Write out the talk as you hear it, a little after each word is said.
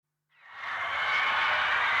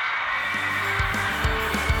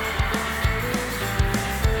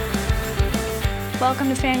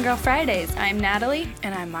Welcome to Fangirl Fridays. I'm Natalie.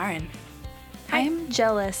 And I'm Marin. I'm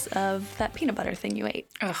jealous of that peanut butter thing you ate.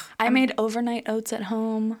 Ugh. I made overnight oats at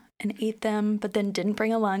home and ate them, but then didn't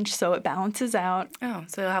bring a lunch, so it balances out. Oh,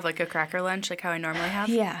 so you'll have like a cracker lunch like how I normally have?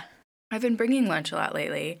 Yeah. I've been bringing lunch a lot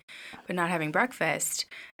lately, but not having breakfast.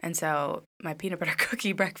 And so my peanut butter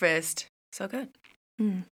cookie breakfast, so good.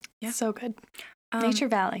 Yeah. So good. Nature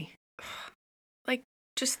Valley. Like,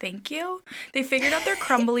 just thank you. They figured out their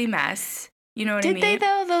crumbly mess. You know what I mean? Did they,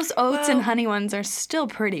 though? Those oats and Well- honey ones are still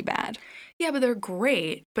pretty bad. Yeah, but they're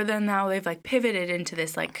great. But then now they've like pivoted into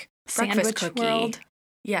this like breakfast Sandwich cookie. world.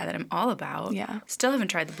 Yeah, that I'm all about. Yeah. Still haven't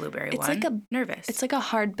tried the blueberry It's one. like a- Nervous. It's like a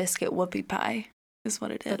hard biscuit whoopie pie is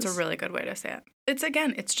what it is. That's a really good way to say it.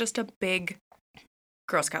 It's just a big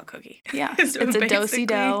Girl Scout cookie. Yeah. It's It's a basically do-si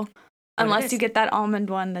dough. it Unless is. you get that almond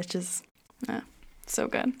one that's just so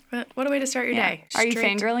good. But what a way to start your Yeah. day. Are you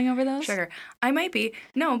Straight fangirling over those? Sugar. I might be.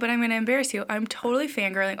 No, but I'm going to embarrass you. I'm totally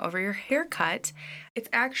fangirling over your haircut. It's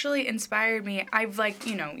actually inspired me. I've like,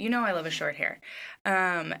 you know I love a short hair.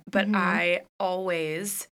 But I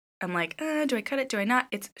always am like, do I cut it? Do I not?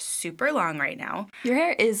 It's super long right now. Your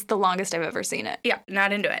hair is the longest I've ever seen it. Yeah,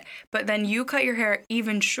 not into it. But then you cut your hair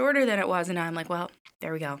even shorter than it was. And now I'm like, well,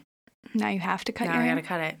 there we go. Now you have to cut Now your I hair. got to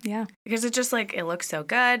cut it. Yeah. Because it's just like, it looks so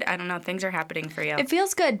good. I don't know. Things are happening for you. It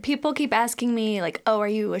feels good. People keep asking me, like, oh, are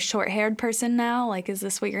you a short-haired person now? Like, is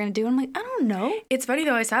this what you're going to do? I'm like, I don't know. It's funny,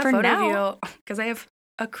 though. I saw a For photo now. of you because I have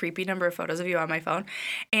a creepy number of photos of you on my phone.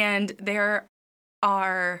 And there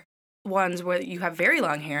are ones where you have very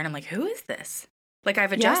long hair. And I'm like, who is this? Like,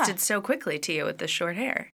 I've adjusted so quickly to you with this short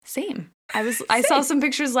hair. Same. I saw some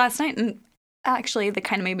pictures last night, and actually, they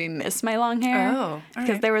kind of made me miss my long hair. Oh,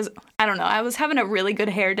 Because there was, I don't know, I was having a really good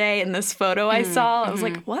hair day in this photo I saw. I was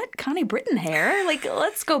Mm-hmm. like, what? Connie Britton hair? Like,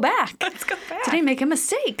 let's go back. Let's go back. Did I make a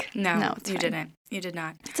mistake? No, it's you fine. didn't. You did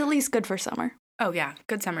not. It's at least good for summer. Oh, yeah.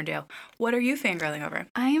 Good summer deal. What are you fangirling over?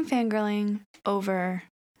 I am fangirling over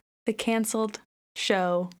the canceled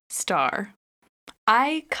show Star.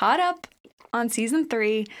 I caught up on season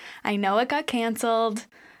 3. I know it got canceled,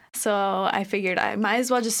 so I figured I might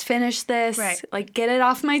as well just finish this, Right. like get it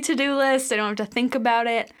off my to-do list. I don't have to think about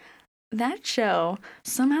it. That show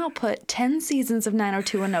somehow put 10 seasons of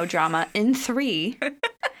 90210 drama in 3.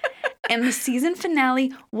 And the season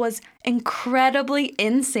finale was incredibly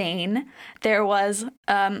insane. There was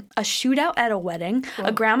a shootout at a wedding. Whoa.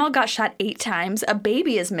 A grandma got shot 8 times. A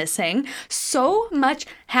baby is missing. So much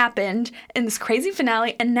happened in this crazy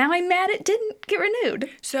finale, and now I'm mad it didn't get renewed.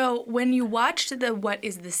 So, when you watched the What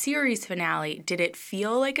is the Series finale, did it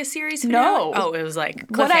feel like a series finale? No. Oh, it was like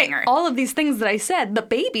cliffhanger. All of these things that I said, the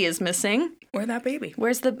baby is missing. Where'd that baby?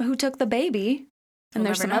 Who took the baby? And We'll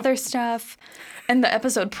there's never some know. other stuff. And the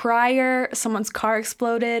episode prior, someone's car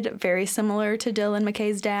exploded, very similar to Dylan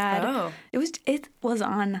McKay's dad. Oh. It was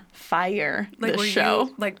on fire, Like, the were show.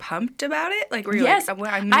 you, like, pumped about it? Like, were you Yes. like,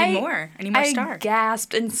 I need more. I need more I Star.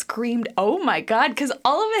 gasped and screamed, oh my God, because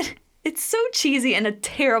all of it, it's so cheesy and a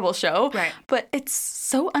terrible show. Right. But it's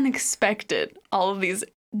so unexpected, all of these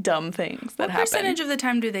dumb things that What happen. percentage of the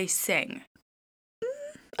time do they sing?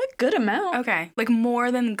 A good amount. Okay. Like, more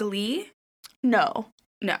than Glee? No.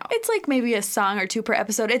 No. It's like maybe a song or 2 per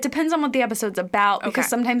episode. It depends on what the episode's about because Okay.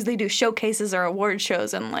 sometimes they do showcases or award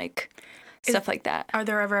shows and like stuff like that. Are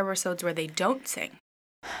there ever episodes where they don't sing?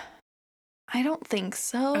 I don't think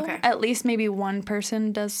so. Okay. At least maybe one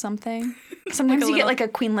person does something. Sometimes a you get little- like a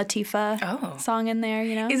Queen Latifah Oh. song in there,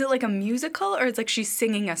 you know? Is it like a musical or it's like she's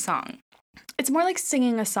singing a song? It's more like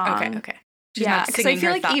singing a song. Okay. She's Yeah, not because I singing feel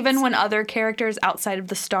her like thoughts. even when other characters outside of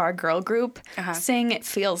the Star Girl group Uh-huh. sing, it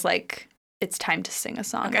feels like it's time to sing a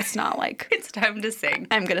song. Okay. It's not like It's time to sing.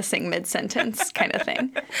 I'm going to sing mid-sentence kind of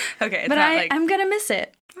thing. Okay. It's But not like... I'm going to miss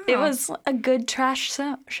it. It Aw. was a good trash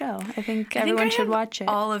show. I think everyone should have watch it.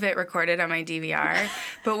 all of it recorded on my DVR,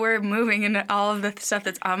 but we're moving and all of the stuff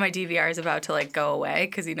that's on my DVR is about to like go away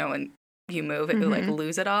because you know when you move it will like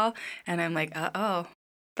lose it all, and I'm like, uh-oh.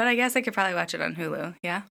 But I guess I could probably watch it on Hulu.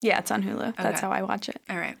 Yeah. Yeah, it's on Hulu. That's Okay. how I watch it.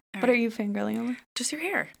 All right. What are you fangirling over? Just your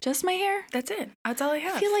hair. Just my hair? That's it. That's all I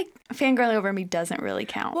have. I feel like fangirling over me doesn't really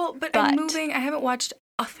count. Well, but I'm moving. I haven't watched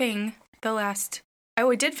a thing the last. Oh,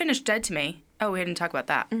 I did finish Dead to Me. Oh, we didn't talk about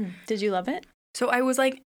that. Did you love it? So I was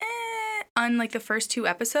like, on like the first 2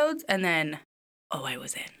 episodes, and then, I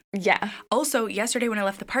was in. Yeah. Also, yesterday when I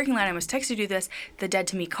left the parking lot, I was texting you this, the Dead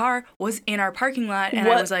to Me car was in our parking lot, and I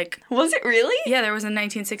What? was like, Was it really? yeah, there was a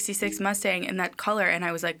 1966 Mustang in that color, and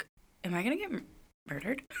I was like, am I going to get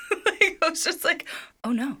murdered? Like, I was just like,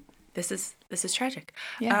 oh no. this is tragic.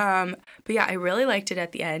 Yeah. But yeah, I really liked it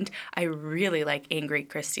at the end. I really like angry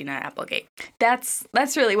Christina Applegate. That's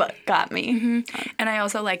really what got me. And I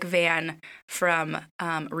also like Van from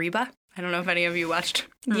Reba. I don't know if any of you watched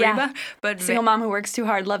Yeah. Reba, but Single mom who works too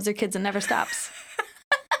hard, loves her kids, and never stops.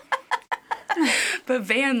 But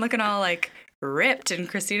Van looking all like ripped, and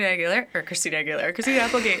Christina Applegate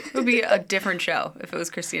would be a different show if it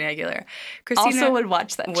was Christina Aguilera. Christina Also would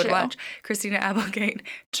watch that show. Christina Applegate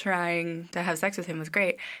trying to have sex with him was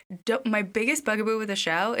great. My biggest bugaboo with the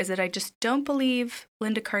show is that I just don't believe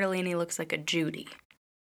Linda Cardellini looks like a Judy.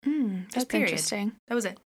 That's interesting. That was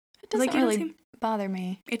it. It doesn't really bother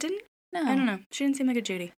me. It didn't? No. I don't know. She didn't seem like a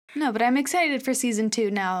Judy. No, but I'm excited for season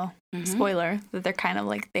 2 now. Spoiler, that they're kind of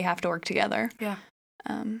like, they have to work together. Yeah.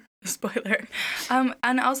 Spoiler.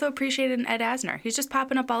 And also appreciated Ed Asner. He's just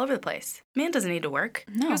popping up all over the place. Man doesn't need to work.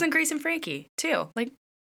 No. He was in Grace and Frankie, too. Like,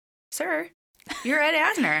 sir, you're Ed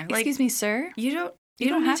Asner. Like, excuse me, sir? You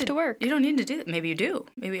don't have to work. You don't need to do that. Maybe you do.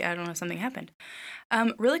 Maybe, I don't know, something happened.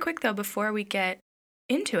 Really quick, though, before we get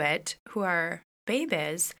into it, who our babe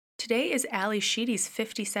is, today is Ali Sheedy's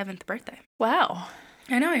 57th birthday. Wow.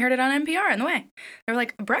 I know. I heard it on NPR on the way. They were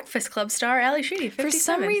like, Breakfast Club star Ali Sheedy, 57. For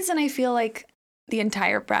some reason, I feel like the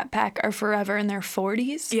entire Brat Pack are forever in their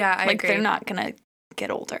 40s. Yeah, I agree. They're not going to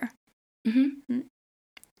get older. Mm-hmm.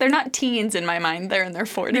 They're not teens in my mind. They're in their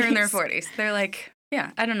 40s. They're in their 40s. They're like,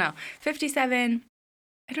 yeah, I don't know. 57,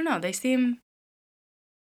 I don't know. They seem,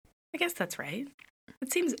 I guess that's right.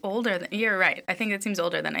 It seems older than, you're right. I think it seems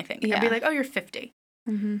older than I think. Yeah. I'd be like, oh, you're 50.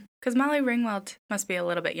 Mm-hmm. Because Molly Ringwald must be a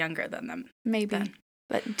little bit younger than them. Maybe. Then.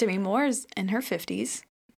 But Demi Moore's in her 50s.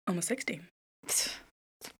 Almost 60.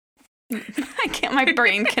 My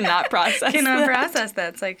brain cannot process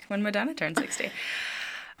that. It's like when Madonna turned 60.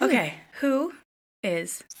 Okay, who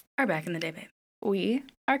is our back in the day babe? We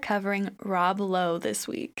are covering Rob Lowe this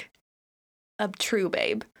week. A true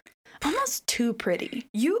babe. Almost too pretty.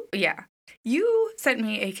 You sent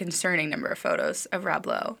me a concerning number of photos of Rob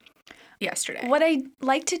Lowe yesterday. What I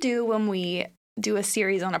like to do when we do a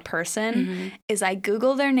series on a person is I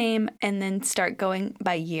Google their name and then start going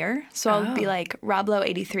by year. So I'll be like Rob Lowe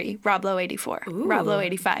 83, Rob Lowe 84, Rob Lowe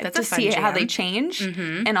 85 to see how they change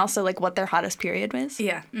and also like what their hottest period was.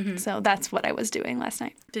 Yeah. So that's what I was doing last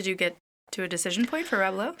night. Did you get to a decision point for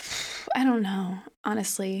Rob Lowe? I don't know,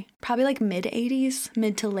 honestly. Probably like mid 80s,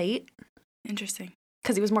 mid to late. Interesting.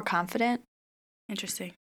 Because he was more confident.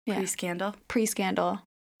 Interesting. Yeah. Pre-scandal? Pre-scandal.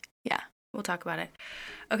 Yeah. We'll talk about it.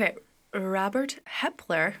 Okay. Robert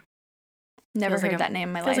Hepler. Never heard that name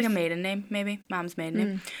in my life. Feels like a maiden name, maybe. Mom's maiden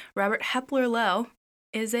name. Robert Hepler Lowe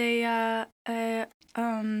is a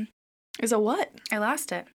Is a what? I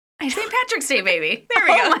lost it. St. Patrick's Day, baby. There we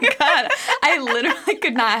go. Oh my God. I literally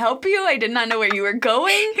could not help you. I did not know where you were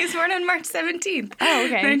going. He's born on March 17th. Oh,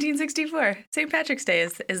 okay. 1964. St. Patrick's Day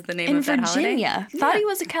is the name of that holiday. In Virginia. Thought he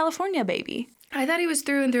was a California baby. I thought he was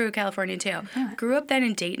through and through California, too. Yeah. Grew up then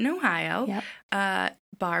in Dayton, Ohio. Yep.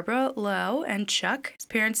 Barbara Lowe and Chuck, his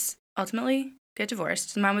parents ultimately get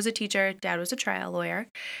divorced. His mom was a teacher. Dad was a trial lawyer.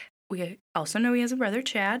 We also know he has a brother,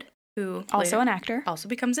 Chad, who also an actor. Also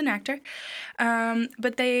becomes an actor.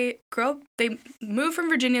 But they move from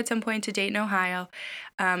Virginia at some point to Dayton, Ohio.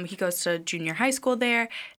 He goes to junior high school there.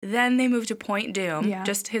 Then they move to Point Dume,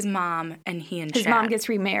 just his mom and he and Chad. His mom gets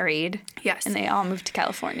remarried. Yes. And they all move to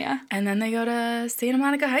California. And then they go to Santa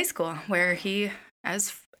Monica High School, where he,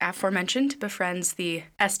 as aforementioned, befriends the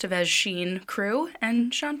Estevez Sheen crew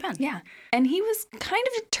and Sean Penn. Yeah. And he was kind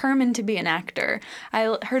of determined to be an actor.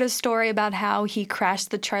 I heard a story about how he crashed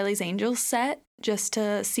the Charlie's Angels set just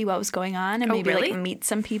to see what was going on and maybe like meet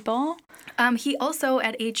some people. He also,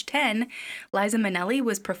 at age 10, Liza Minnelli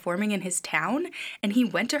was performing in his town, and he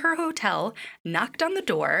went to her hotel, knocked on the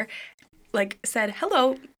door, said,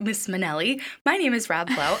 hello, Miss Minnelli, my name is Rob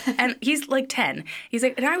Lowe, and he's 10. He's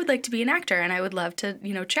like, and I would like to be an actor, and I would love to,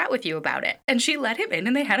 chat with you about it. And she let him in,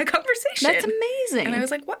 and they had a conversation. That's amazing. And I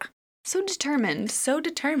was like, what? So determined. So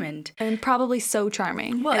determined. And probably so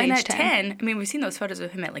charming. Well, and at 10, I mean, we've seen those photos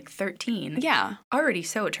of him at 13. Yeah. Already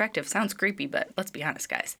so attractive. Sounds creepy, but let's be honest,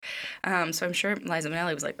 guys. So I'm sure Liza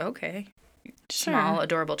Minnelli was like, okay. Small,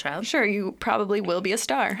 adorable child. Sure, you probably will be a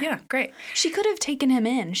star. Yeah, great. She could have taken him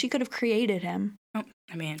in. She could have created him. Oh,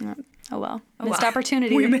 I mean. Oh, well. Missed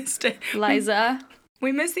opportunity. We missed it. Liza.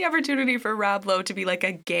 We missed the opportunity for Rob Lowe to be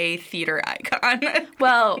a gay theater icon.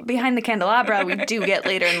 Well, behind the candelabra, we do get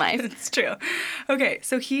later in life. It's true. Okay,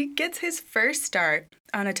 so he gets his first start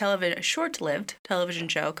on a short-lived television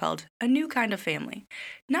show called A New Kind of Family.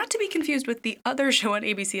 Not to be confused with the other show on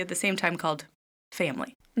ABC at the same time called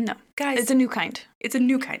Family. No. Guys. It's a new kind. It's a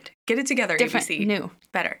new kind. Get it together, Different. ABC. New.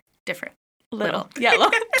 Better. Different. Little. Yeah,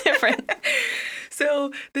 little different.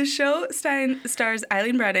 So the show stars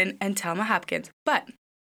Eileen Brennan and Thelma Hopkins, but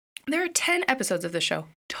there are 10 episodes of the show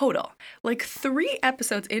total. Like 3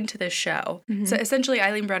 episodes into the show. So essentially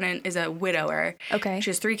Eileen Brennan is a widower. Okay.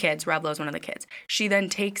 She has 3 kids. Rob Lowe's one of the kids. She then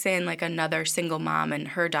takes in like another single mom and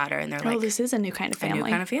her daughter, and they're like, Oh, this is a new kind of family. a new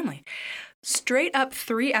kind of family. Straight up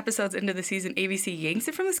 3 episodes into the season, ABC yanks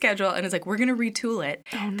it from the schedule and is like, we're going to retool it.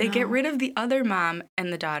 Oh, They get no. rid of the other mom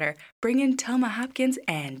and the daughter, bring in Thelma Hopkins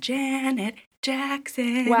and Janet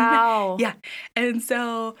Jackson. Wow. Yeah. And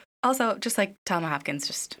so also just like Thelma Hopkins,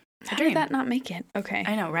 just it's a How dream. did that not make it? Okay.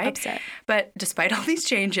 I know, right? Upset. But despite all these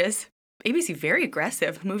changes, ABC very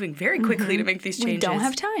aggressive, moving very quickly to make these changes. We don't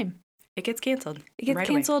have time. It gets canceled. It gets right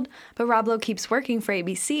away. canceled, but Rob Lowe keeps working for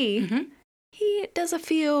ABC. Mhm. He does a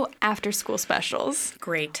few after-school specials.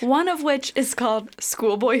 Great. One of which is called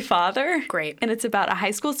Schoolboy Father. Great. And it's about a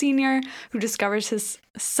high school senior who discovers his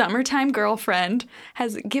summertime girlfriend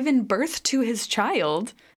has given birth to his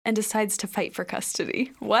child and decides to fight for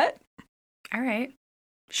custody. What? All right.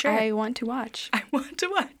 Sure. I want to watch. I want to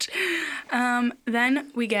watch.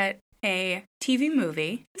 Then we get a TV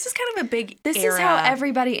movie. This is kind of a big This era. is how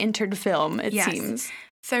everybody entered film, it Yes. seems.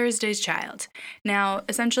 Thursday's Child. Now,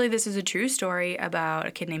 essentially, this is a true story about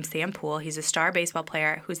a kid named Sam Poole. He's a star baseball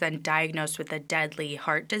player who's then diagnosed with a deadly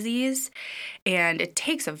heart disease. And it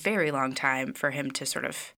takes a very long time for him to sort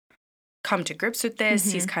of come to grips with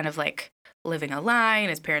this. He's kind of like living a lie,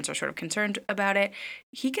 and his parents are sort of concerned about it.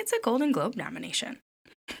 He gets a Golden Globe nomination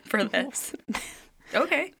for this.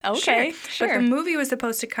 Okay. Okay, But sure. the movie was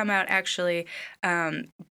supposed to come out actually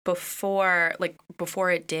before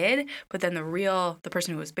it did, but then the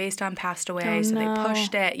person who was based on passed away, Oh, so no. they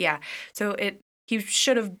pushed it. Yeah. So he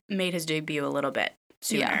should have made his debut a little bit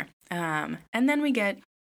sooner. And then we get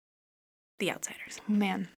The Outsiders.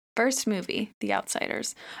 Man. First movie, The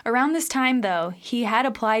Outsiders. Around this time, though, he had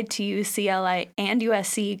applied to UCLA and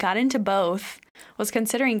USC, got into both, was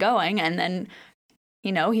considering going, and then,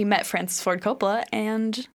 he met Francis Ford Coppola,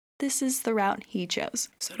 and this is the route he chose.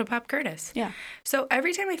 So did Pop Curtis. Yeah. So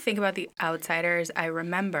every time I think about The Outsiders, I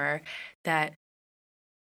remember that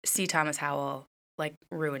C. Thomas Howell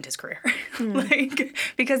ruined his career.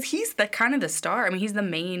 Because he's the kind of the star. I mean, he's the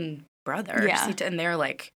main brother. Yeah. And they're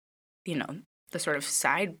the sort of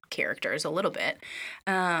side characters a little bit.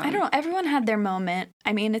 I don't know. Everyone had their moment.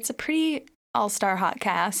 I mean, it's a pretty all-star hot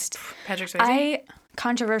cast. Patrick Swayze.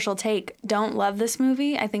 Controversial take, don't love this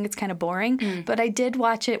movie. I think it's kind of boring. But I did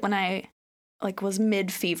watch it when I was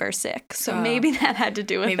mid-fever sick. So maybe that had to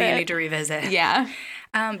do with it. Maybe you need to revisit. Yeah.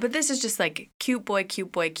 But this is just cute boy, cute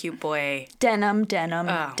boy, cute boy. Denim,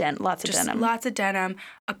 lots of Just denim. lots of denim,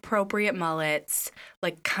 appropriate mullets,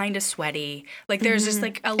 kind of sweaty. There's just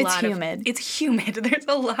a lot humid. It's humid. There's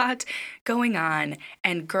a lot going on,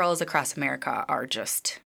 and girls across America are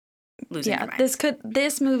just losing their minds.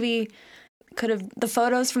 This movie could have, the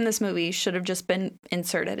photos from this movie should have just been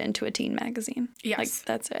inserted into a teen magazine. Yes.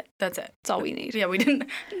 That's it. That's it. That's all we need. Yeah, we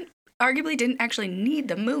arguably didn't actually need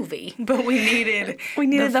the movie, but we needed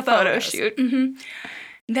the photo photos. shoot.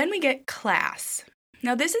 Then we get Class.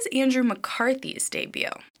 Now, this is Andrew McCarthy's debut,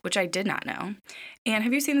 which I did not know. And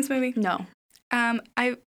have you seen this movie? No.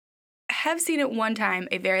 I have seen it one time,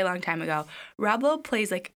 a very long time ago. Rob Lowe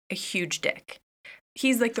plays a huge dick.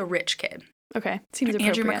 He's the rich kid. Okay. Seems appropriate.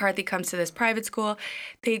 Andrew McCarthy comes to this private school.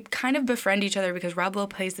 They kind of befriend each other because Rob Lowe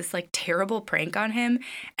plays this terrible prank on him.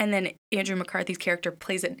 And then Andrew McCarthy's character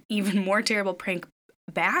plays an even more terrible prank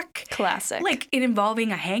back. Classic. It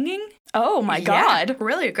involving a hanging. Oh my God.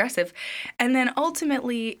 Really aggressive. And then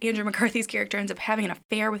ultimately, Andrew McCarthy's character ends up having an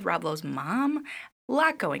affair with Rob Lowe's mom. A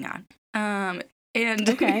lot going on. And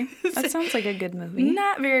okay. That sounds like a good movie.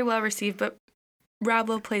 Not very well received, but Rob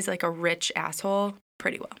Lowe plays a rich asshole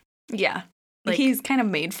pretty well. Yeah. He's kind of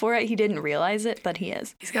made for it. He didn't realize it, but he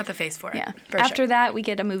is. He's got the face for it. Yeah. For After sure. that, we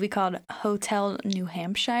get a movie called Hotel New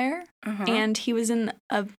Hampshire. Uh-huh. And he was in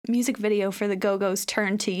a music video for the Go-Go's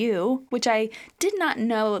Turn to You, which I did not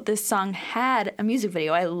know this song had a music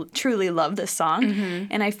video. I truly love this song.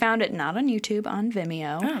 And I found it not on YouTube, on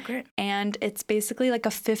Vimeo. Oh, great. And it's basically a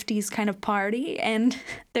 50s kind of party. And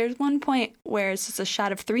there's one point where it's just a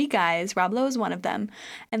shot of 3 guys. Rob Lowe is one of them.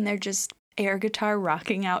 And they're just air guitar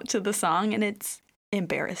rocking out to the song, and it's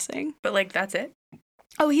embarrassing. But that's it?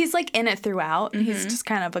 Oh, he's in it throughout. He's just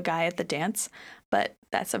kind of a guy at the dance, but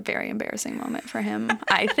that's a very embarrassing moment for him.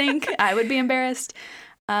 I think I would be embarrassed.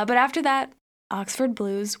 But after that, Oxford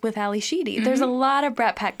Blues with Ali Sheedy. There's a lot of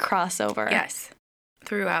Brat Pack crossover. Yes.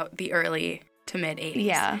 Throughout the early to mid 80s.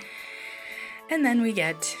 Yeah. And then we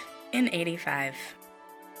get, in 85,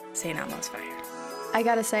 St. Elmo's Fire. I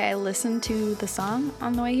gotta say, I listened to the song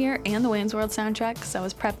on the way here and the Wayne's World soundtrack because I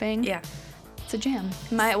was prepping. Yeah. It's a jam.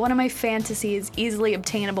 One of my fantasies, easily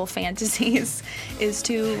obtainable fantasies, is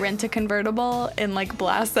to rent a convertible and like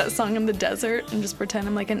blast that song in the desert and just pretend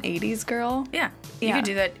I'm like an 80s girl. Yeah. You could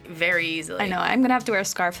do that very easily. I know. I'm gonna have to wear a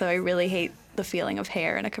scarf though. I really hate the feeling of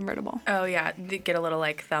hair in a convertible. Oh, yeah. Get a little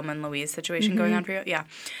like Thelma and Louise situation going on for you. Yeah.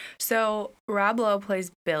 So Rob Lowe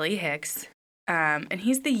plays Billy Hicks. And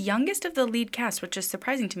he's the youngest of the lead cast, which is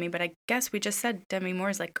surprising to me, but I guess we just said Demi Moore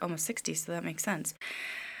is like almost 60, so that makes sense.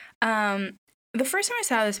 The first time I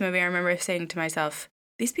saw this movie, I remember saying to myself,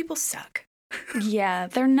 these people suck. Yeah,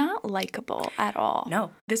 they're not likable at all.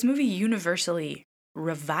 No, this movie universally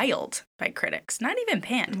reviled by critics, not even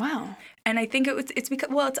panned. Wow. And I think it's because,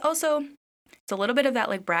 well, it's a little bit of that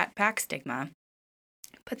like Brat Pack stigma.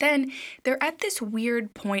 But then they're at this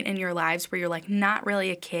weird point in your lives where you're like not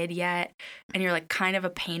really a kid yet and you're like kind of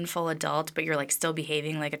a painful adult, but you're like still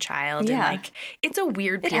behaving like a child. Yeah. And like it's a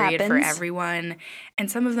weird period for everyone.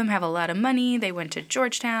 And some of them have a lot of money. They went to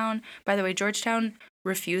Georgetown. By the way, Georgetown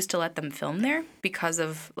refused to let them film there because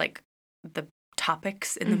of like the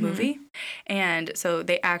topics in the movie. And so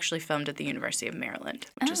they actually filmed at the University of Maryland,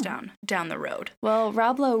 which is down the road. Well,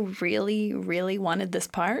 Rob Lowe really, really wanted this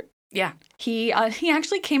part. Yeah. He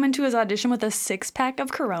actually came into his audition with a 6-pack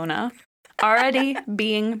of Corona, already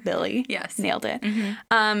being Billy. Yes. Nailed it.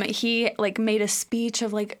 He like made a speech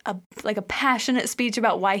of like a passionate speech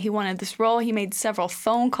about why he wanted this role. He made several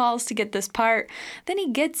phone calls to get this part. Then he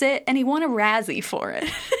gets it and he won a Razzie for it.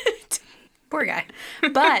 Poor guy.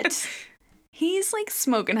 But he's like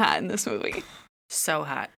smoking hot in this movie. So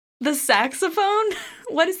hot. The saxophone?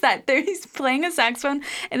 What is that? He's playing a saxophone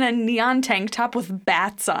in a neon tank top with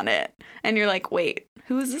bats on it. And you're like, wait,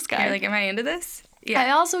 who is this guy? You're like, am I into this? Yeah.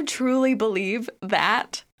 I also truly believe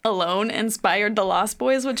that alone inspired The Lost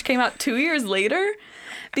Boys, which came out 2 years later,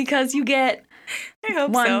 because you get I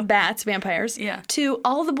hope one, so. bats, vampires. Yeah. Two,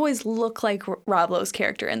 all the boys look like Rob Lowe's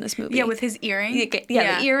character in this movie. Yeah, with his earring.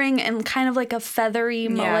 Yeah, the earring and kind of like a feathery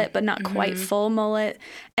mullet, but not quite full mullet.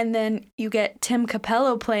 And then you get Tim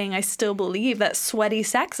Capello playing, I still believe, that sweaty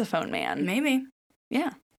saxophone man. Maybe.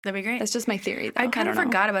 Yeah. That'd be great. That's just my theory, though. I kind of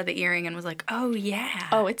forgot about the earring and was like, oh, yeah.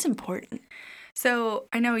 Oh, it's important. So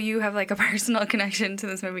I know you have like a personal connection to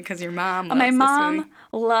this movie because your mom loves My this mom movie.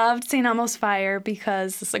 loved St. Elmo's Fire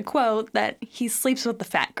because it's a quote that he sleeps with the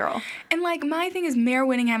fat girl. And like my thing is Mare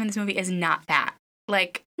Winningham in this movie is not fat.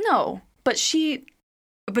 Like, no, but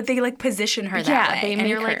they like position her that way. They and make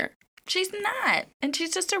you're her. like, she's not. And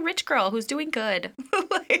she's just a rich girl who's doing good.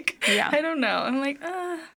 Like, Yeah. I don't know. I'm like,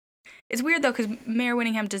 It's weird though because Mare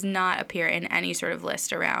Winningham does not appear in any sort of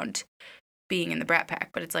list around being in the Brat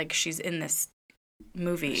Pack, but it's like she's in this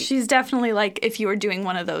movie. She's definitely like, if you were doing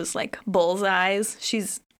one of those like bullseyes,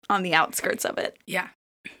 she's on the outskirts of it. Yeah.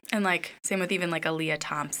 And like, same with even like Aaliyah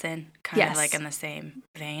Thompson, kind of like in the same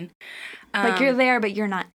vein. Like you're there, but you're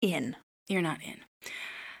not in. You're not in.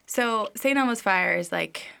 So St. Elmo's Fire is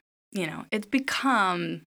like, you know, it's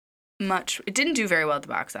become it didn't do very well at the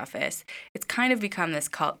box office. It's kind of become this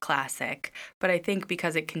cult classic, but I think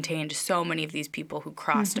because it contained so many of these people who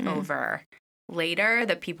crossed over later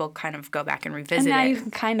that people kind of go back and revisit and now it. you can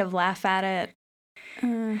kind of laugh at it.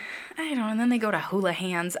 I don't know. And then they go to Hula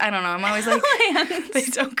Hands. I don't know. I'm always like, they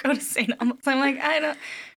don't go to St. Elmo's. I'm like,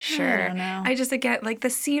 sure. I don't know. I just, again, like the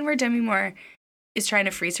scene where Demi Moore is trying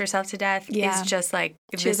to freeze herself to death is just like,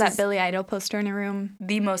 she has that Billy Idol poster in her room.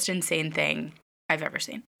 The most insane thing I've ever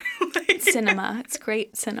seen. Cinema. It's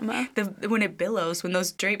great cinema. When it billows, when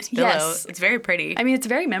those drapes billow, it's very pretty. I mean, it's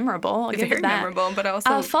very memorable. It's very memorable, but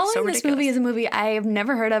also Following this movie is a movie I have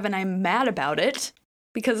never heard of, and I'm mad about it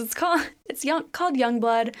because it's called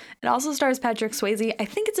Youngblood. It also stars Patrick Swayze. I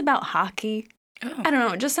think it's about hockey. Oh. I don't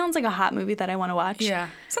know. It just sounds like a hot movie that I want to watch. Yeah,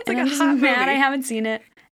 sounds and like I'm a just hot mad movie. I haven't seen it.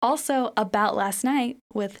 Also, About Last Night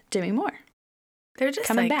with Demi Moore. They're just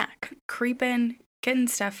coming like, back, creeping, getting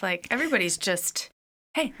stuff. Like everybody's just,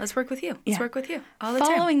 hey, let's work with you. Let's work with you all the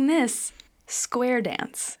time. Following this, Square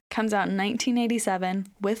Dance comes out in 1987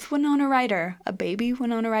 with Winona Ryder, a baby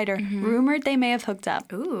Winona Ryder. Rumored they may have hooked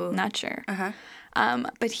up. Ooh, Not sure. Uh-huh.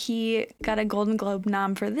 But he got a Golden Globe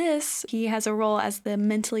nom for this. He has a role as the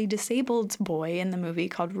mentally disabled boy in the movie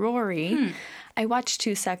called Rory. I watched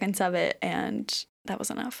 2 seconds of it, and that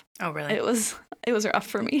was enough. Oh, really? It was rough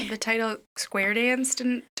for me. The title Square Dance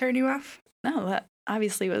didn't turn you off? No, that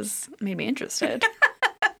obviously made me interested.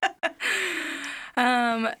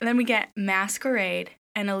 Then we get Masquerade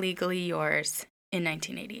and Illegally Yours in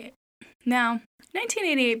 1988. Now,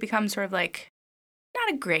 1988 becomes sort of like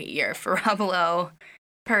not a great year for Rob Lowe,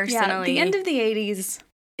 personally. Yeah, the end of the 80s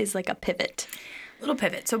is like a pivot. Little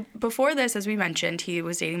pivot. So before this, as we mentioned, he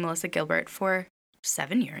was dating Melissa Gilbert for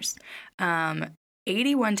 7 years,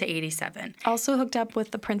 81 to 87. Also hooked up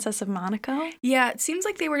with the Princess of Monaco. Yeah, it seems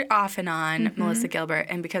like they were off and on, Mm-hmm. Melissa Gilbert,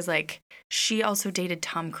 and because, like, she also dated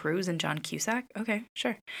Tom Cruise and John Cusack. Okay,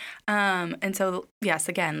 sure. And so, yes,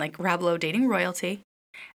 again, like, Rob Lowe dating royalty,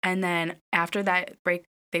 and then after that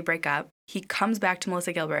they break up. He comes back to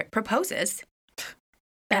Melissa Gilbert, proposes,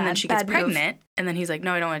 and then she gets bad move. pregnant, and then he's like,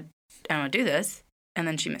 no, I don't want to do this, and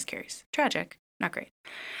then she miscarries. Tragic. Not great.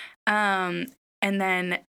 And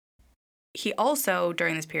then he also,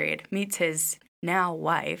 during this period, meets his now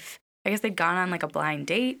wife. I guess they'd gone on like a blind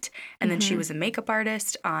date, and then she was a makeup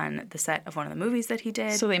artist on the set of one of the movies that he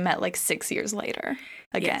did. So they met like 6 years later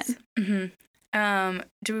again. Yes. Mm-hmm.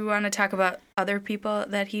 Do we want to talk about other people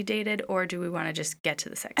that he dated, or do we want to just get to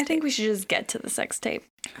the sex tape? I think we should just get to the sex tape.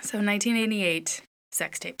 So 1988,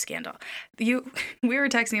 sex tape scandal. We were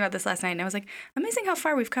texting about this last night, and I was like, amazing how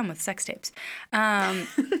far we've come with sex tapes.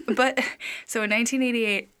 But so in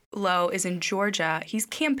 1988, Lowe is in Georgia. He's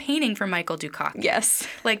campaigning for Michael Dukakis. Yes.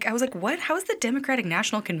 Like, I was like, what? How is the Democratic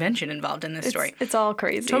National Convention involved in this story? It's all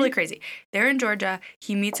crazy. Totally crazy. They're in Georgia.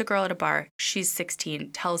 He meets a girl at a bar. She's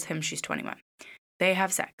 16, tells him she's 21. They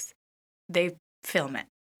have sex. They film it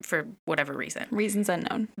for whatever reason. Reasons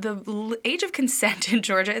unknown. The age of consent in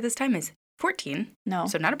Georgia at this time is 14. No.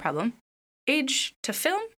 So not a problem. Age to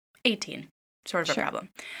film, 18. Sort of Sure. a problem.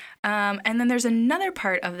 And then there's another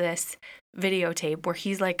part of this videotape where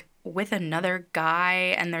he's like with another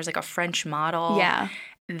guy and there's like a French model. Yeah.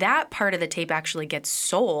 That part of the tape actually gets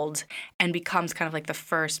sold and becomes kind of like the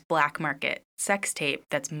first black market sex tape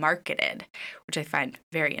that's marketed, which I find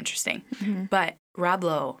very interesting. Mm-hmm. But Rob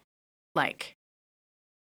Lowe, like,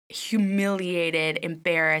 humiliated,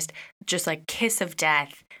 embarrassed, just like kiss of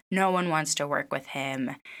death. No one wants to work with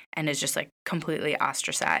him and is just like completely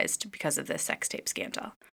ostracized because of this sex tape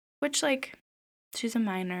scandal. Which, like, she's a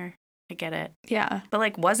minor. I get it. Yeah. But,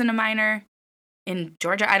 like, wasn't a minor in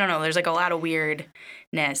Georgia. I don't know. There's like a lot of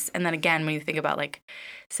weirdness. And then again, when you think about like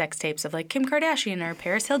sex tapes of like Kim Kardashian or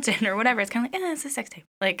Paris Hilton or whatever, it's kind of like, it's a sex tape.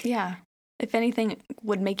 Like, Yeah. If anything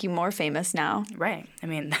would make you more famous now. right. I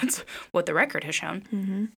mean, that's what the record has shown.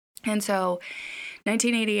 Mm-hmm. And so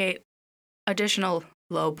 1988, additional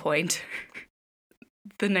low point,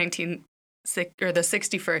 the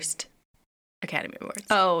 61st Academy Awards.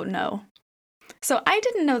 Oh, no. So I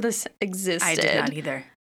didn't know this existed. I did not either.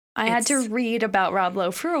 I had to read about Rob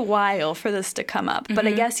Lowe for a while for this to come up, but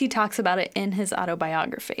I guess he talks about it in his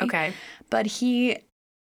autobiography. Okay. But he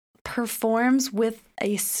performs with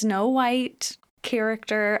a Snow White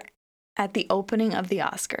character at the opening of the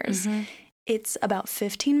Oscars. Mm-hmm. It's about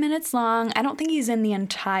 15 minutes long. I don't think he's in the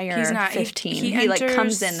entire He's not 15. He like enters,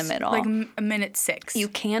 comes in the middle. like a minute 6. You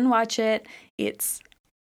can watch it. It's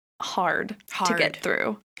hard to get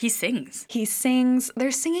through. He sings. He sings.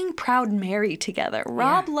 They're singing Proud Mary together.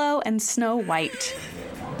 Rob Lowe and Snow White.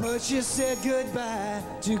 But you said goodbye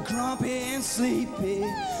to Grumpy and Sleepy.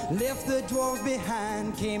 Left the dwarves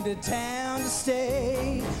behind, came to town to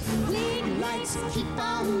stay. Lights keep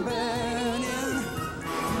on burning,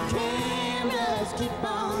 candles keep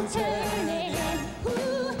on turning.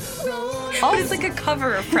 But it's like a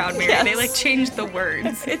cover of Proud Mary. Yes. They like changed the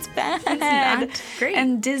words. It's bad. It's not great.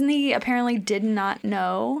 And Disney apparently did not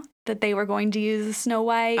know that they were going to use Snow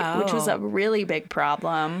White, which was a really big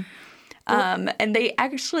problem. And they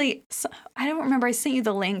actually, I don't remember, I sent you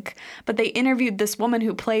the link, but they interviewed this woman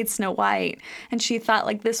who played Snow White, and she thought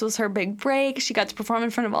like this was her big break. She got to perform in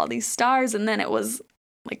front of all these stars, and then it was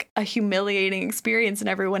like a humiliating experience, and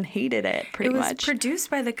everyone hated it pretty much. It was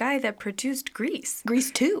produced by the guy that produced Grease.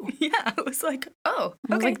 Grease 2. Yeah, it was like, oh,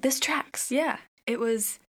 I was okay. like, this tracks. Yeah, it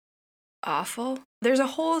was awful. There's a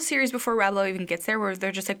whole series before Rob Lowe even gets there where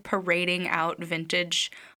they're just like parading out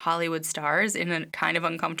vintage Hollywood stars in a kind of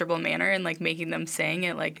uncomfortable manner and like making them sing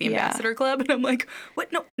at like the Ambassador Club. And I'm like,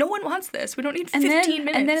 what? No one wants this. We don't need 15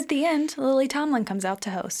 minutes. And then at the end, Lily Tomlin comes out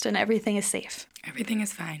to host, and everything is safe. Everything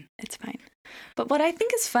is fine. It's fine. But what I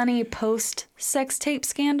think is funny post-sex tape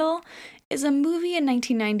scandal is a movie in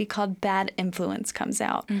 1990 called Bad Influence comes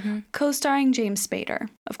out, co-starring James Spader,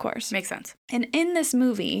 of course. Makes sense. And in this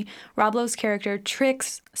movie, Rob Lowe's character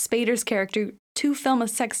tricks Spader's character to film a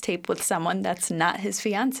sex tape with someone that's not his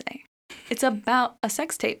fiancée. It's about a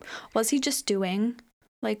sex tape. Was he just doing,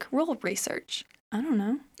 like, role research? I don't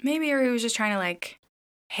know. Maybe, or he was just trying to like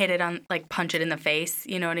hit it on, like punch it in the face.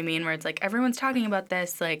 You know what I mean? Where it's like, everyone's talking about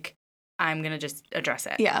this, like, I'm going to just address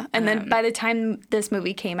it. Yeah. And then by the time this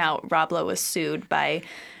movie came out, Rob Lowe was sued by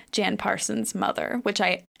Jan Parsons' mother, which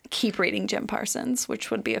I keep reading Jim Parsons,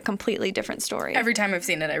 which would be a completely different story. Every time I've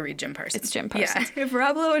seen it, I read Jim Parsons. It's Jim Parsons. Yeah. If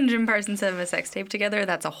Rob Lowe and Jim Parsons have a sex tape together,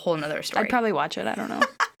 that's a whole nother story. I'd probably watch it. I don't know.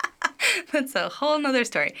 That's a whole nother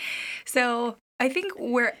story. So I think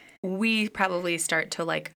where we probably start to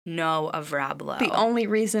like know of Rob Lowe. The only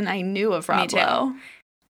reason I knew of Rob Lowe.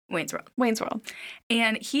 Wayne's World. Wayne's World.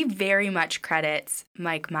 And he very much credits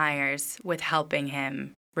Mike Myers with helping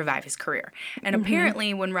him revive his career. And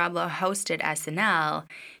apparently when Rob Lowe hosted SNL,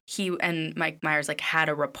 he and Mike Myers like had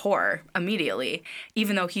a rapport immediately,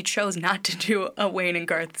 even though he chose not to do a Wayne and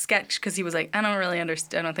Garth sketch because he was like, I don't really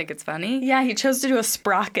understand. I don't think it's funny. Yeah, he chose to do a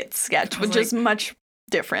Sprocket sketch, which is much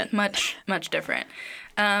different. Much different.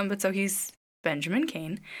 But so he's Benjamin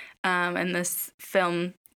Cain. And this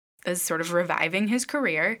film is sort of reviving his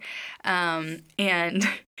career. And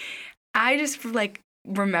I just like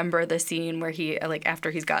remember the scene where he like after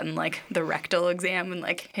he's gotten like the rectal exam and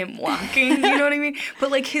like him walking, you know what I mean? But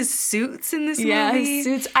like his suits in this movie. Yeah, his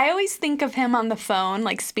suits. I always think of him on the phone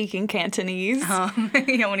like speaking Cantonese.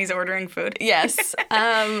 When he's ordering food. Yes.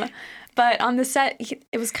 But on the set,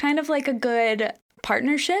 it was kind of like a good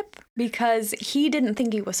partnership because he didn't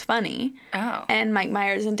think he was funny. Oh. And Mike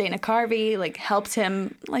Myers and Dana Carvey like helped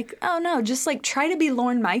him like, oh no, just like try to be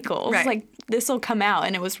Lorne Michaels. Right. Like this will come out,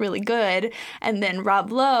 and it was really good. And then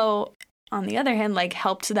Rob Lowe, on the other hand, like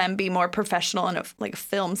helped them be more professional in a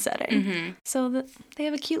film setting. So they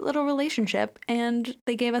have a cute little relationship, and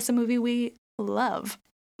they gave us a movie we love.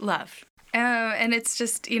 And it's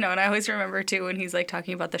just, and I always remember too when he's like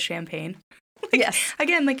talking about the champagne. Like, yes.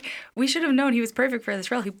 Again, like we should have known he was perfect for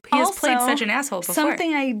this role. He has played such an asshole before.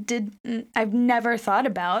 Something I've never thought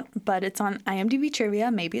about, but it's on IMDb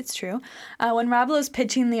trivia. Maybe it's true. When Rob Lowe's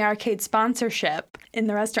pitching the arcade sponsorship in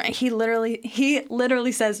the restaurant, he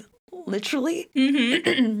literally says, literally,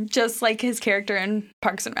 just like his character in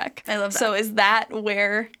Parks and Rec. I love that. So is that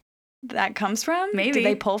where that comes from? Maybe. Did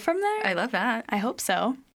they pull from there? I love that. I hope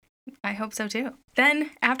so. I hope so too.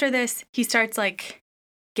 Then after this, he starts like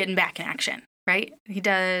getting back in action. Right? He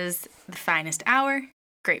does The Finest Hour,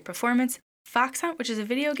 great performance. Fox Hunt, which is a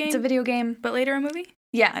video game. It's a video game. But later a movie?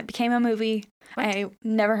 Yeah, it became a movie. What? I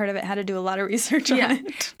never heard of it. Had to do a lot of research on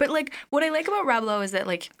it. But like what I like about Rob Lowe is that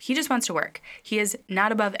like he just wants to work. He is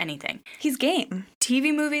not above anything. He's game.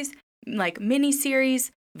 TV movies, like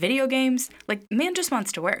miniseries, video games, like man just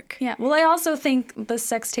wants to work. Yeah. Well, I also think the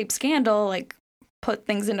sex tape scandal like put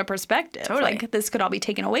things into perspective. Totally. Like this could all be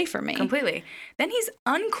taken away from me. Completely. Then he's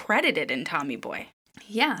uncredited in Tommy Boy.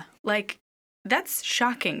 Yeah. Like that's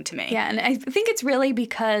shocking to me. Yeah, and I think it's really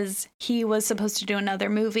because he was supposed to do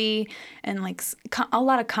another movie and like a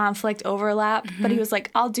lot of conflict overlap, but he was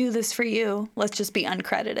like, I'll do this for you. Let's just be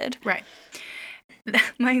uncredited. Right.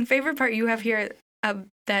 My favorite part you have here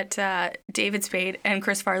that David Spade and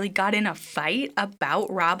Chris Farley got in a fight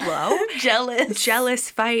about Rob Lowe.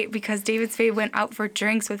 Jealous fight because David Spade went out for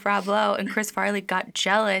drinks with Rob Lowe and Chris Farley got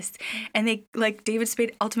jealous. And they, like, David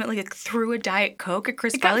Spade ultimately like, threw a Diet Coke at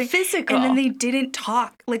Chris Farley. Got physical. And then they didn't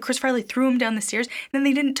talk. Like, Chris Farley threw him down the stairs. And then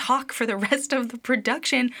they didn't talk for the rest of the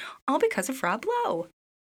production, all because of Rob Lowe.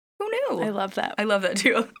 Who knew? I love that. I love that,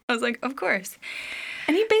 too. I was like, of course.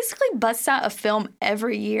 And he basically busts out a film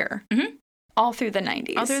every year. All through the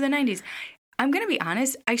 90s. All through the 90s. I'm going to be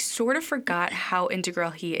honest, I sort of forgot how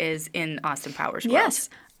integral he is in Austin Powers world. Yes.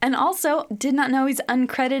 And also, did not know he's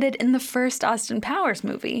uncredited in the first Austin Powers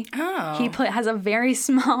movie. Oh. He has a very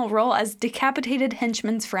small role as decapitated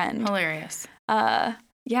henchman's friend. Hilarious.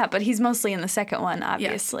 Yeah, but he's mostly in the second one,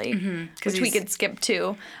 obviously, Yes. which we could skip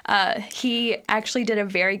too. He actually did a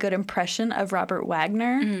very good impression of Robert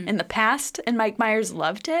Wagner in the past, and Mike Myers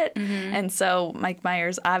loved it. And so Mike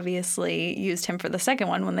Myers obviously used him for the second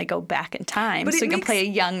one when they go back in time, But so it he can makes play a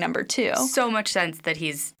young number two. So much sense that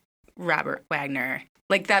he's Robert Wagner.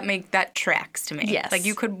 Like, that tracks to me. Yes. Like,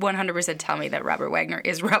 you could 100% tell me that Robert Wagner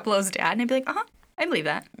is Rob Lowe's dad, and I'd be like, I believe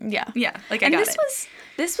that. Yeah. Yeah, like, And I got this it.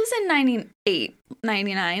 this was in 98,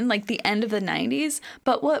 99, like the end of the 90s.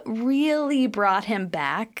 But what really brought him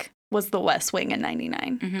back was The West Wing in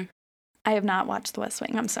 99. I have not watched The West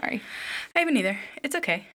Wing. I'm sorry. I haven't either. It's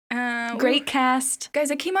okay. Great cast.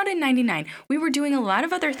 Guys, it came out in 99. We were doing a lot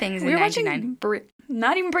of other things in 99.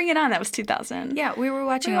 Not even Bring It On. That was 2000. Yeah, we were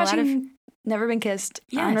watching a lot of... Never Been Kissed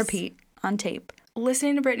on repeat, on tape.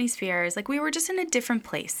 Listening to Britney Spears, like we were just in a different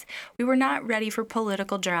place. We were not ready for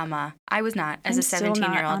political drama. I was not as a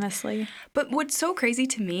 17-year-old. Honestly. But what's so crazy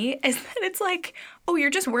to me is that it's like, oh, you're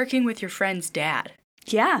just working with your friend's dad.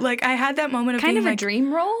 Yeah. Like I had that moment of kind being of like, a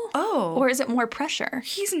dream role? Oh. Or is it more pressure?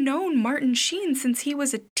 He's known Martin Sheen since he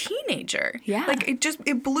was a teenager. Yeah. Like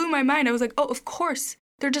it blew my mind. I was like, oh, of course.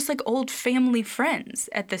 They're just like old family friends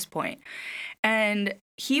at this point. And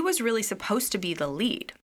he was really supposed to be the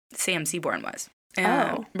lead. Sam Seaborn was.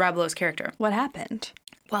 Rob Lowe's character. What happened?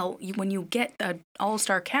 Well, when you get an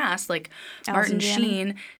all-star cast like Allison Martin Janney.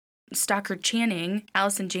 Sheen, Stockard Channing,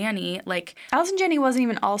 Allison Janney, like... Allison Janney wasn't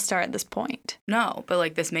even all-star at this point. No, but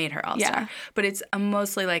like this made her all-star. Yeah. But it's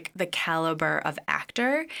mostly like the caliber of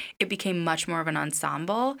actor. It became much more of an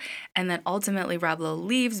ensemble. And then ultimately Rob Lowe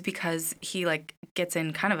leaves because he like gets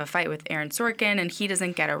in kind of a fight with Aaron Sorkin and he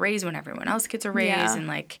doesn't get a raise when everyone else gets a raise. Yeah. And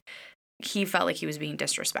like he felt like he was being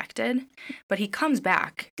disrespected. But he comes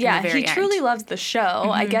back. Yeah, in the very he end. truly loves the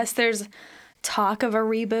show. I Mhm. guess there's talk of a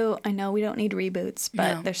reboot. I know we don't need reboots,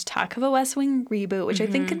 but No. there's talk of a West Wing reboot, which I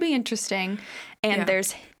think could be interesting. And Yeah.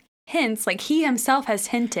 there's hints, like he himself has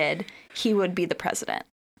hinted he would be the president.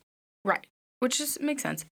 Right. Which just makes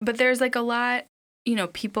sense. But there's like a lot, you know,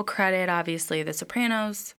 people credit obviously The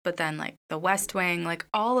Sopranos, but then like The West Wing, like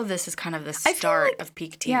all of this is kind of the feel start like- of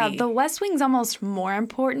peak TV. Yeah, the West Wing's almost more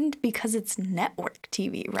important because it's network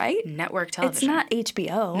TV, right? network television. It's not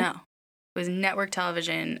HBO. No. It was network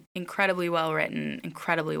television, incredibly well written,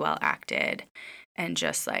 incredibly well acted, and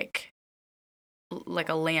just like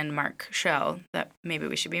a landmark show that maybe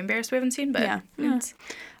we should be embarrassed we haven't seen, but Yeah. it's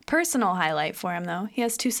Personal highlight for him, though. He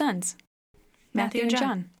has 2 sons, Matthew and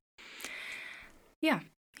John. yeah.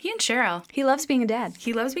 He and Cheryl. He loves being a dad.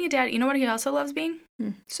 He loves being a dad. You know what he also loves being?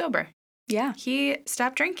 Sober. Yeah. He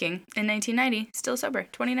stopped drinking in 1990, still sober.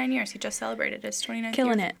 29 years. He just celebrated his 29th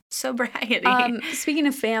Killing year. it. Sobriety. Speaking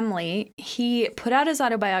of family, he put out his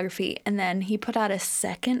autobiography and then he put out a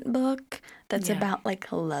second book that's Yeah. about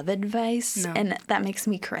like love advice. No. And that makes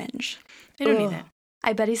me cringe. I don't Ugh. need it.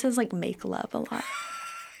 I bet he says like make love a lot.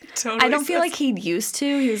 Totally I don't feel like he used to.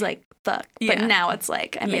 He was like, fuck. But Yeah. now it's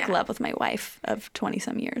like I make Yeah. love with my wife of 20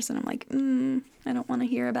 some years. And I'm like, I don't want to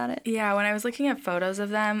hear about it. Yeah, when I was looking at photos of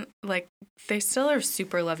them, like, they still are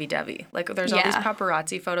super lovey-dovey. Like, there's all these Yeah.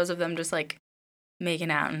 paparazzi photos of them just, like, making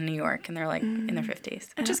out in New York, and they're, like, in their 50s,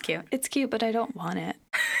 which is cute. It's cute, but I don't want it.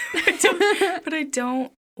 But I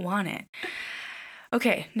don't want it.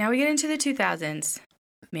 Okay, now we get into the 2000s.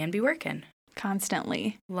 Man be working.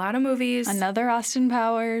 Constantly. A lot of movies. Another Austin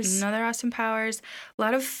Powers. Another Austin Powers. A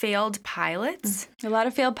lot of failed pilots. A lot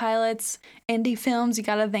of failed pilots. Indie films. You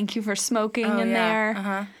gotta thank you for smoking Oh, in yeah. there.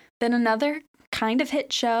 Uh-huh. Then another kind of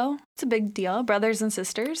hit show. It's a big deal. Brothers and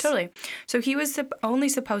Sisters. Totally. So he was only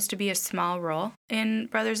supposed to be a small role in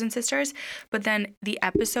Brothers and Sisters, but then the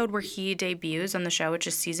episode where he debuts on the show, which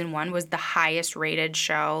is season 1, was the highest rated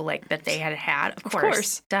show like that they had. Of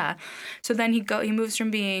course. Duh. So then he moves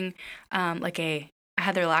from being like a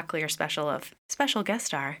Heather Locklear special guest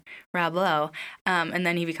star, Rob Lowe, and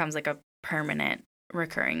then he becomes like a permanent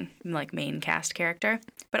recurring like main cast character,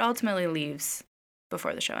 but ultimately leaves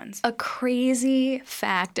before the show ends. A crazy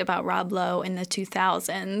fact about Rob Lowe in the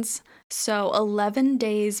 2000s. So 11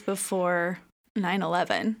 days before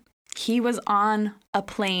 9/11, he was on a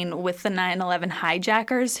plane with the 9/11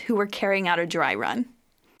 hijackers who were carrying out a dry run.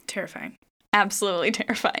 Terrifying. Absolutely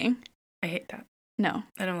terrifying. I hate that. No,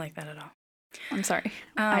 I don't like that at all. I'm sorry.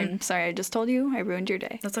 I'm sorry. I just told you I ruined your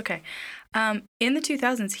day. That's okay. In the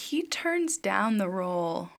 2000s, he turns down the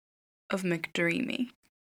role of McDreamy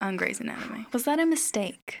on Grey's Anatomy. Was that a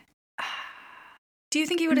mistake? Do you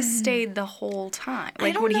think he would have stayed the whole time? I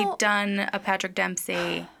Like, don't would he know. done a Patrick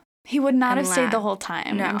Dempsey? He would not have And stayed the laugh. whole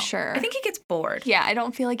time, No. I'm sure. I think he gets bored. Yeah, I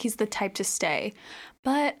don't feel like he's the type to stay.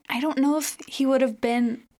 But I don't know if he would have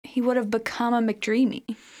become a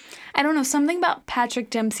McDreamy. I don't know, something about Patrick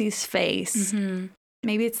Dempsey's face. Mm-hmm.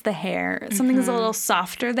 Maybe it's the hair. Something's a little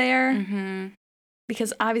softer there. Mm-hmm.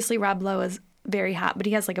 Because obviously Rob Lowe is very hot, but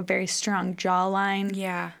he has like a very strong jawline.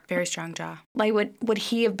 Yeah, very strong jaw. Like would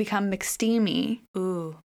he have become McSteamy?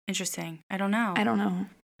 Ooh, interesting. I don't know. I don't know.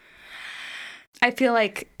 I feel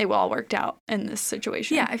like it all worked out in this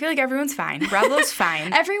situation. Yeah, I feel like everyone's fine. Rob Lowe's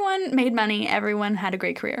fine. Everyone made money. Everyone had a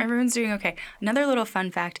great career. Everyone's doing okay. Another little fun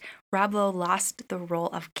fact, Rob Lowe lost the role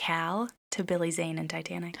of Cal to Billy Zane in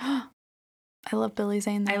Titanic. I love Billy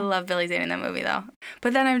Zane, though. I love Billy Zane in that movie, though.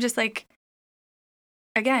 But then I'm just like,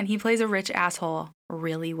 again, he plays a rich asshole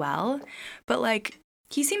really well, but like,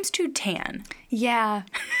 he seems too tan. Yeah,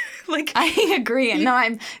 Like, I agree. No,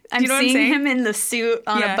 I'm you know what I'm seeing saying? him in the suit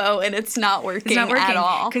on Yeah. a boat, and it's not working, it's not working at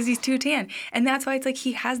all. because he's too tan. And that's why it's like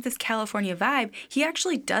he has this California vibe. He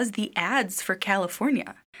actually does the ads for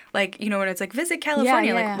California. Like, you know, when it's like, visit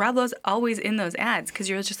California, yeah. like Rob Lowe's always in those ads because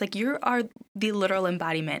you're just like, you are the literal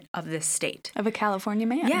embodiment of this state. Of a California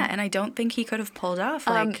man. Yeah, and I don't think he could have pulled off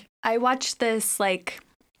like I watched this like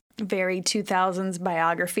very 2000s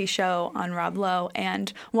biography show on Rob Lowe,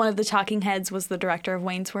 and one of the talking heads was the director of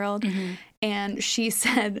Wayne's World, And she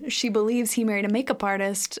said she believes he married a makeup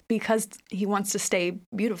artist because he wants to stay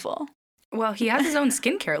beautiful. Well, he has his own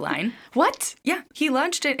skincare line. What? Yeah, he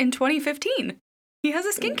launched it in 2015. He has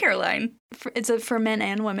a skincare line. It's for men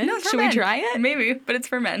and women? No, it's for Should men. we try it? Maybe, but it's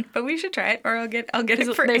for men. But we should try it, or I'll get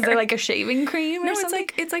it for Is there Eric. like a shaving cream or No, something?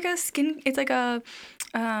 it's like a skin. It's like a.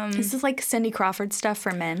 This is like Cindy Crawford stuff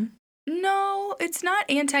for men. No, it's not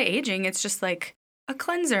anti-aging. It's just like a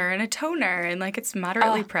cleanser and a toner, and like it's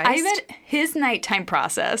moderately priced. I bet his nighttime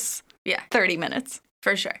process, Yeah, 30 minutes.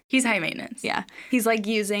 for sure. He's high maintenance. Yeah. He's like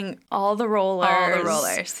using all the rollers. All the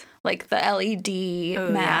rollers. Like the LED Oh, yeah.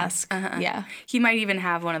 mask. Uh-huh. Yeah. He might even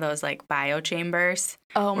have one of those like bio chambers.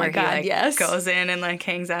 Oh my where God, he, like, yes. goes in and like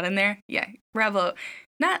hangs out in there. Yeah, Bravo.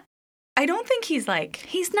 I don't think he's like,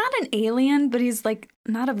 He's not an alien, but he's like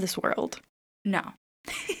not of this world. no.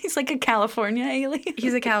 He's like a California alien.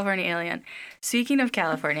 He's a California alien. Speaking of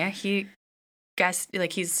California, he's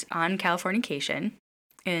on Californication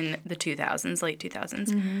in the 2000s, late 2000s.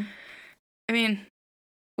 Mhm. I mean,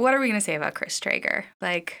 what are we going to say about Chris Traeger?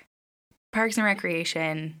 Like, Parks and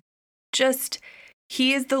Recreation,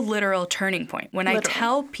 he is the literal turning point. When I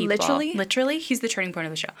tell people, literally, he's the turning point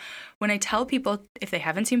of the show. When I tell people, if they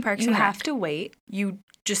haven't seen Parks You and Rec, have to wait. you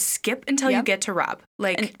just skip until you Yep. get to Rob.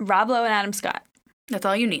 Like, And Rob Lowe and Adam Scott. that's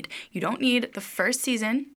all you need. You don't need the first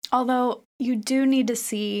season. Although you do need to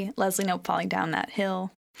see Leslie Knope falling down that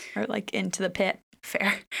hill or like into the pit.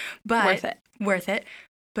 Fair. But Worth it. Worth it.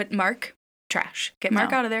 But Mark, trash. Get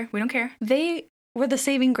Mark No. out of there. We don't care. They were the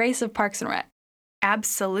saving grace of Parks and Rec.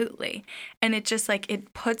 Absolutely. And it just like,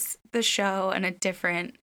 it puts the show in a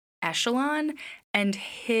different echelon. And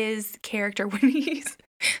his character, when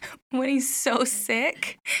he's so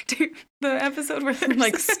sick, dude, the episode where they're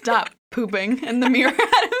Like, stop pooping in the mirror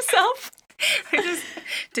at himself. I just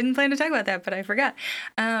didn't plan to talk about that, but I forgot.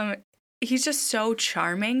 He's just so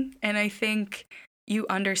charming. And I think you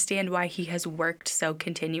understand why he has worked so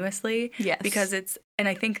continuously. Yes. Because and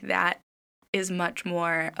I think that is much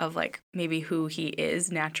more of like maybe who he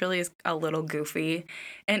is naturally, is a little goofy.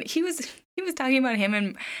 And he was talking about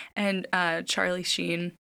him and Charlie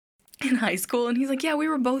Sheen in high school, and he's like, yeah, we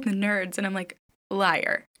were both nerds. And I'm like,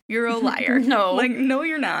 liar. You're a liar. No. Like, no,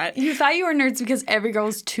 you're not. You thought you were nerds because every girl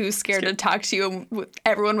was too scared to talk to you and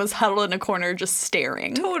everyone was huddled in a corner just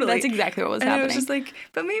staring. Totally. That's exactly what was And happening. I was just like,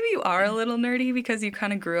 but maybe you are a little nerdy because you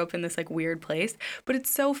kind of grew up in this like weird place. But it's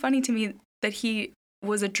so funny to me that he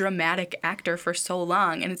was a dramatic actor for so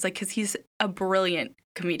long. And it's like, because he's a brilliant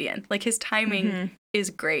comedian. Like, his timing is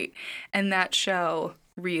great. And that show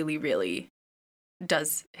really, really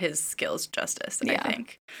does his skills justice, I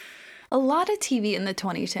think. A lot of TV in the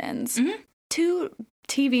 2010s. Mhm. 2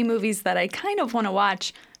 TV movies that I kind of want to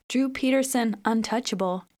watch: Drew Peterson,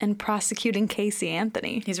 Untouchable, and Prosecuting Casey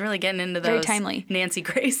Anthony. He's really getting into those Very timely. Nancy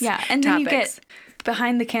Grace Yeah, and then you topics. get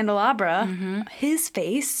Behind the Candelabra, Mhm. his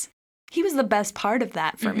face. He was the best part of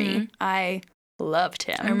that for me. I loved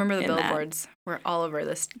him. I remember the in that. billboards were all over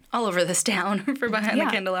this town for Behind the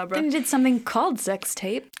Candelabra. Then he did something called Sex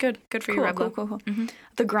Tape. Good for you, Cool, Rebel. cool. Mhm.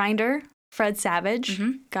 The Grinder, Fred Savage,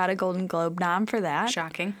 Mhm. got a Golden Globe nom for that.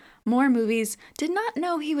 Shocking. More movies. Did not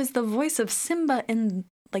know he was the voice of Simba in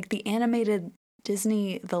like the animated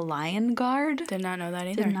Disney The Lion Guard. Did not know that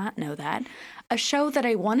either. Did not know that. A show that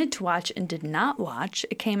I wanted to watch and did not watch.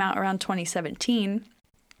 It came out around 2017.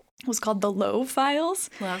 It was called The Lowe Files.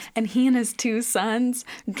 Love. And he and his 2 sons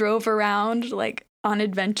drove around like on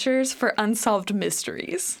adventures for unsolved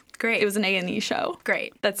mysteries. Great. It was an A&E show.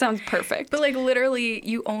 Great. That sounds perfect. But like literally,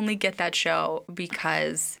 you only get that show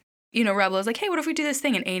because, you know, Rob Lowe's like, hey, what if we do this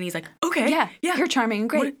thing? And A&E's like, okay. yeah, you're charming and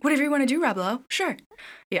great. Whatever you want to do, Rob Lowe. Sure.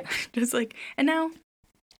 Yeah. Just like, and now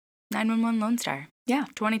 911 Lone Star. Yeah.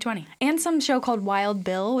 2020. And some show called Wild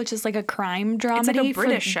Bill, which is like a crime dramedy It's like a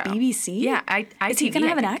British for show. BBC. Yeah. Is he ITV, going to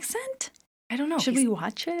have I an think. accent? I don't know. Should we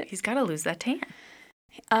watch it? He's got to lose that tan.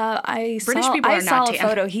 British people I are saw not a tan.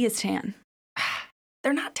 photo. He is tan.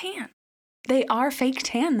 They're not tan. They are fake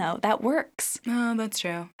tan, though. That works. Oh, that's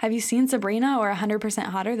true. Have you seen Sabrina or 100%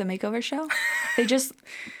 Hotter, the makeover show? They just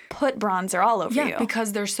put bronzer all over Yeah, you.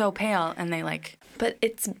 because they're so pale and they like, But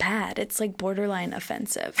it's bad. It's like borderline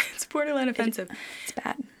offensive. it's borderline offensive. It's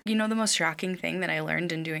bad. You know the most shocking thing that I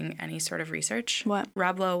learned in doing any sort of research? What?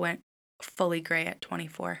 Rob Lowe went fully gray at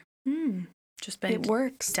 24. Just been It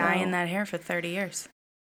works. dyeing though. that hair for 30 years.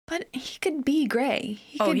 But he could be gray.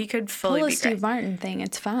 He could fully pull a be gray. Steve Martin thing.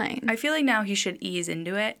 It's fine. I feel like now he should ease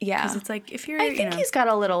into it. Yeah. Because it's like, if you're, I think he's got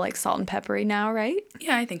a little like salt and peppery now, right?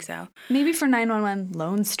 Yeah, I think so. Maybe for 911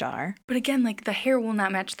 Lone Star. But again, like, the hair will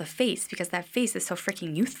not match the face because that face is so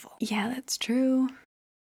freaking youthful. Yeah, that's true.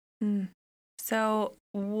 So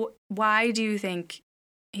why do you think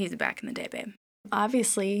He's back in the day, babe.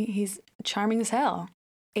 Obviously, he's charming as hell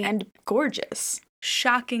and gorgeous.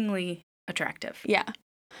 Shockingly attractive. Yeah.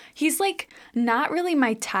 He's like not really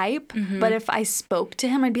my type, but if I spoke to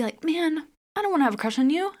him, I'd be like, man, I don't want to have a crush on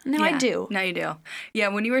you. Now I do. Now you do. Yeah,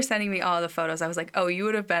 when you were sending me all the photos, I was like, oh, you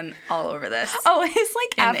would have been all over this. Oh, his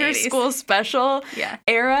like after school special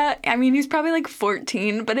era. I mean, he's probably like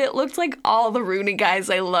 14, but it looked like all the Rooney guys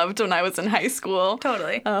I loved when I was in high school.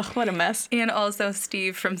 Totally. Oh, what a mess. And also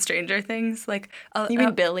Steve from Stranger Things. Like, you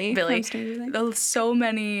mean Billy? Billy. From Stranger Things? So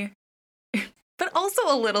many, but also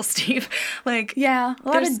a little Steve. Like, yeah, a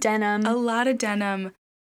lot of denim. A lot of denim.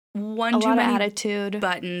 A lot of attitude.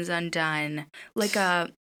 Buttons undone. Like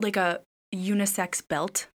a unisex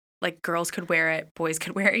belt. Like girls could wear it, boys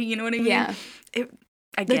could wear it. You know what I mean? Yeah.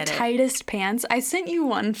 I get it. The tightest pants. I sent you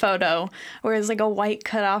one photo where it's like a white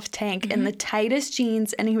cutoff tank and the tightest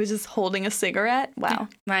jeans, and he was just holding a cigarette. Wow.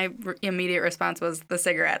 My immediate response was, the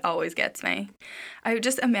cigarette always gets me. I would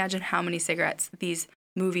just imagine how many cigarettes these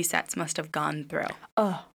movie sets must have gone through.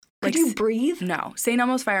 Oh. Could you breathe? No. St.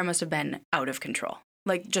 Elmo's Fire must have been out of control.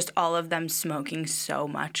 Like, just all of them smoking so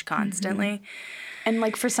much constantly. And,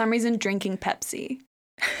 like, for some reason, drinking Pepsi.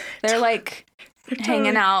 They're, like,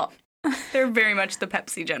 hanging out. They're very much the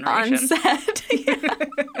Pepsi generation. On set. Yeah.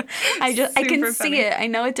 I can see it. I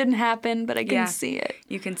know it didn't happen, but I can see it.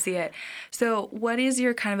 You can see it. So, what is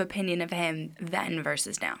your kind of opinion of him then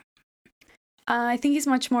versus now? I think he's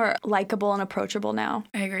much more likable and approachable now.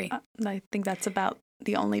 I agree. I think that's about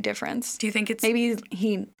the only difference. Do you think it's... Maybe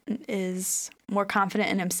he is more confident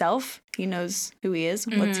in himself. He knows who he is,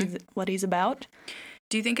 what he's about.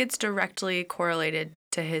 Do you think it's directly correlated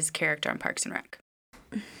to his character on Parks and Rec?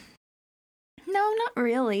 No, not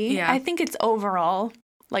really. Yeah. I think it's overall,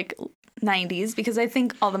 like, 90s, because I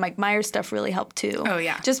think all the Mike Myers stuff really helped, too. Oh,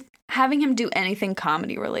 yeah. Just having him do anything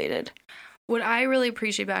comedy-related. What I really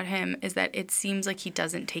appreciate about him is that it seems like he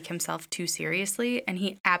doesn't take himself too seriously, and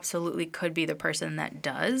he absolutely could be the person that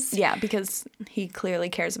does. Yeah, because he clearly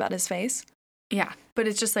cares about his face. Yeah, but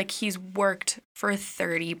it's just like he's worked for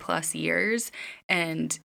 30 plus years,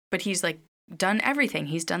 but he's like done everything.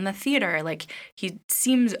 He's done the theater. Like, he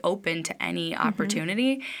seems open to any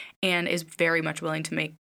opportunity and is very much willing to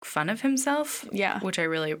make fun of himself. Yeah. Which I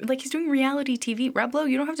really, like, he's doing reality TV. Rob Lowe,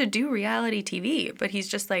 you don't have to do reality TV, but he's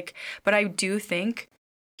just like, but I do think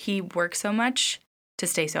he works so much to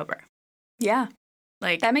stay sober. Yeah.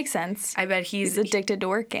 Like, that makes sense. I bet he's addicted to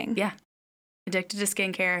working. Yeah. Addicted to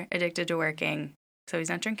skincare, addicted to working. So he's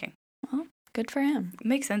not drinking. Well, good for him. It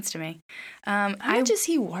makes sense to me. How much is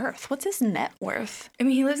he worth? What's his net worth? I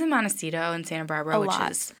mean, he lives in Montecito in Santa Barbara,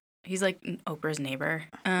 lot. He's like Oprah's neighbor.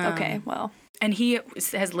 Okay, well. And he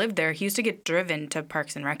has lived there. He used to get driven to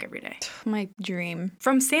Parks and Rec every day. My dream.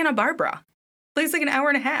 From Santa Barbara. It's like an hour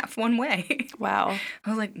and a half one way. Wow. I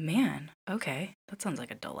was like, man, okay. That sounds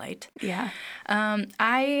like a delight. Yeah.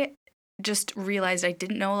 I just realized I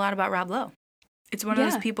didn't know a lot about Rob Lowe. It's one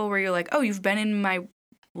of those people where you're like, oh, you've been in my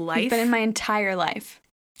life. You've been in my entire life.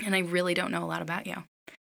 And I really don't know a lot about you.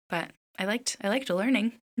 But I liked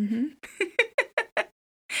learning. Mm-hmm.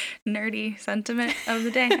 Nerdy sentiment of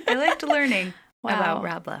the day. I liked learning about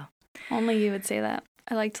Rob Lowe. Only you would say that.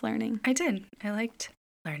 I liked learning. I did. I liked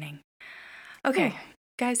learning. Okay,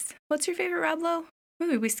 guys, what's your favorite Rob Lowe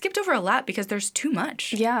movie? We skipped over a lot because there's too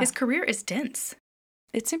much. Yeah. His career is dense.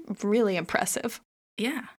 It's really impressive.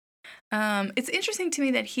 Yeah. It's interesting to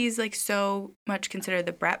me that he's like so much considered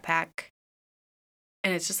the Brat Pack.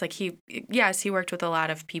 And it's just like he worked with a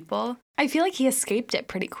lot of people. I feel like he escaped it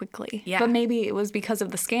pretty quickly. Yeah. But maybe it was because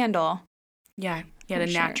of the scandal. Yeah. He had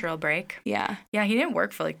a natural break. Yeah. Yeah, he didn't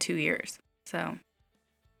work for like 2 years. So,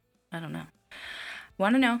 I don't know.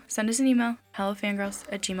 Want to know? Send us an email,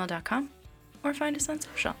 hellofangirls@gmail.com, or find us on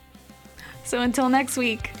social. So until next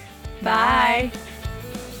week. Bye. Bye.